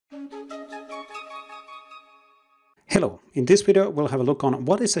Hello, in this video we'll have a look on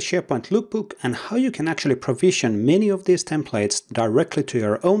what is a SharePoint lookbook and how you can actually provision many of these templates directly to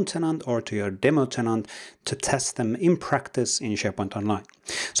your own tenant or to your demo tenant to test them in practice in SharePoint Online.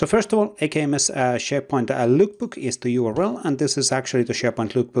 So first of all, AKMS SharePoint lookbook is the URL, and this is actually the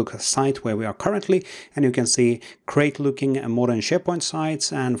SharePoint lookbook site where we are currently, and you can see great looking modern SharePoint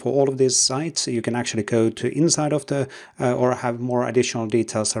sites, and for all of these sites you can actually go to inside of the or have more additional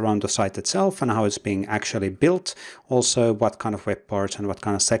details around the site itself and how it's being actually built, also what kind of web parts and what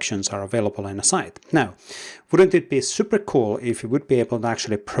kind of sections are available in a site. Now, wouldn't it be super cool if you would be able to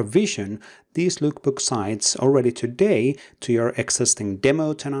actually provision these lookbook sites already today to your existing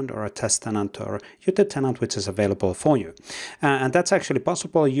demo tenant or a test tenant or your tenant which is available for you? And that's actually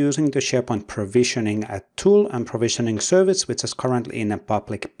possible using the SharePoint Provisioning tool and provisioning service, which is currently in a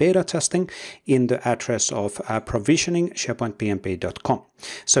public beta testing in the address of provisioning.sharepointpmp.com.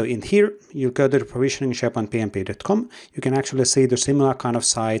 So in here, you go to the provisioning.sharepointpmp.com. You can actually see the similar kind of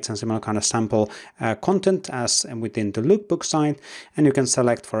sites and similar kind of sample content as within the lookbook site, and you can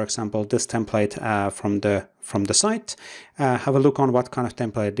select, for example, this template from the site, have a look on what kind of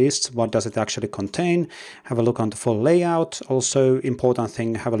template it is, what does it actually contain, have a look on the full layout. Also important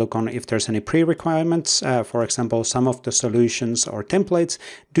thing, have a look on if there's any pre-requirements. For example, some of the solutions or templates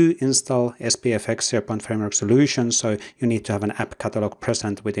do install SPFX SharePoint Framework solutions, so you need to have an app catalog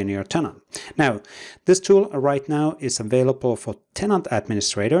present within your tenant. Now, this tool right now is available for tenant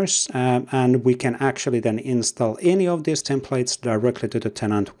administrators, and we can actually then install any of these templates directly to the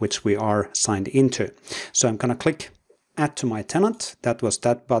tenant which we are signed into. So I'm going to click Add to my tenant. That was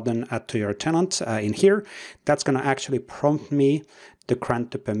that button, Add to your tenant in here. That's going to actually prompt me to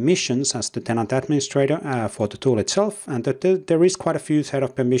grant the permissions as the tenant administrator for the tool itself. And there is quite a few set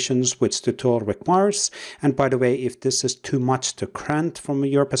of permissions which the tool requires. And by the way, if this is too much to grant from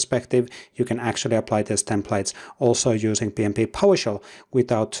your perspective, you can actually apply these templates also using PMP PowerShell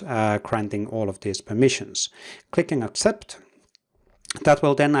without granting all of these permissions. Clicking Accept. That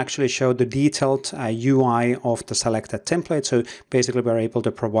will then actually show the detailed UI of the selected template. So basically we're able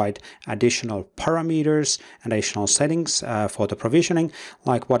to provide additional parameters and additional settings for the provisioning,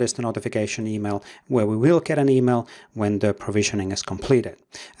 like what is the notification email, where we will get an email when the provisioning is completed.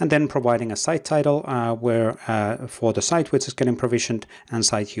 And then providing a site title for the site which is getting provisioned and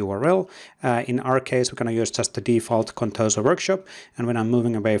site URL. In our case, we're going to use just the default Contoso Workshop. And when I'm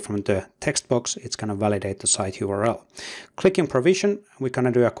moving away from the text box, it's going to validate the site URL. Clicking Provision. We're going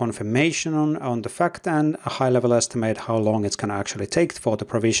to do a confirmation on the fact and a high-level estimate how long it's going to actually take for the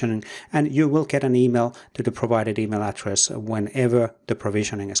provisioning, and you will get an email to the provided email address whenever the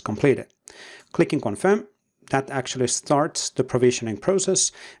provisioning is completed. Clicking Confirm. That actually starts the provisioning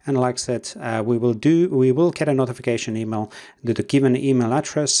process, and like I said, we will get a notification email to the given email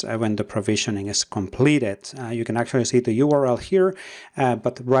address when the provisioning is completed. You can actually see the URL here,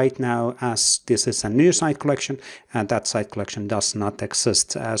 but right now, as this is a new site collection, that site collection does not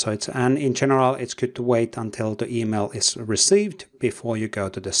exist. And in general, it's good to wait until the email is received before you go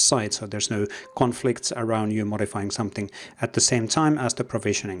to the site, so there's no conflicts around you modifying something at the same time as the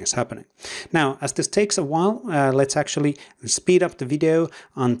provisioning is happening. Now, as this takes a while, let's actually speed up the video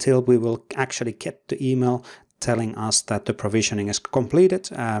until we will actually get the email telling us that the provisioning is completed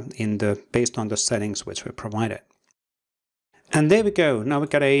based on the settings which we provided. And there we go. Now we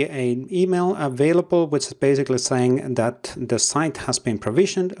got an email available, which is basically saying that the site has been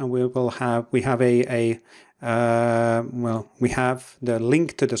provisioned, and we have the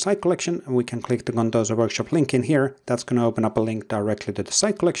link to the site collection, and we can click the Contoso Workshop link in here. That's going to open up a link directly to the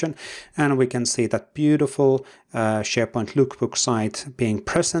site collection, and we can see that beautiful SharePoint lookbook site being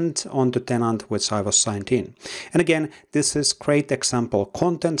present on the tenant which I was signed in. And again, this is great example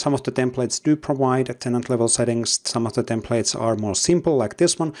content. Some of the templates do provide tenant level settings. Some of the templates are more simple, like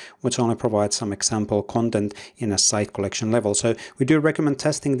this one, which only provides some example content in a site collection level. So we do recommend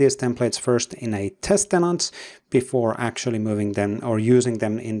testing these templates first in a test tenant before actually moving them or using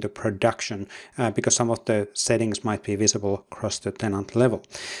them in the production, because some of the settings might be visible across the tenant level.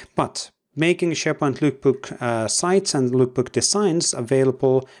 But making SharePoint lookbook sites and lookbook designs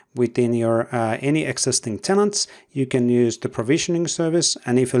available within your any existing tenants, you can use the provisioning service.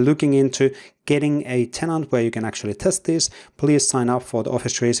 And if you're looking into getting a tenant where you can actually test this, please sign up for the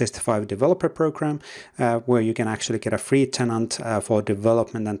Office 365 developer program, where you can actually get a free tenant for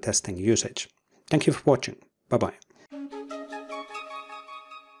development and testing usage. Thank you for watching. Bye-bye.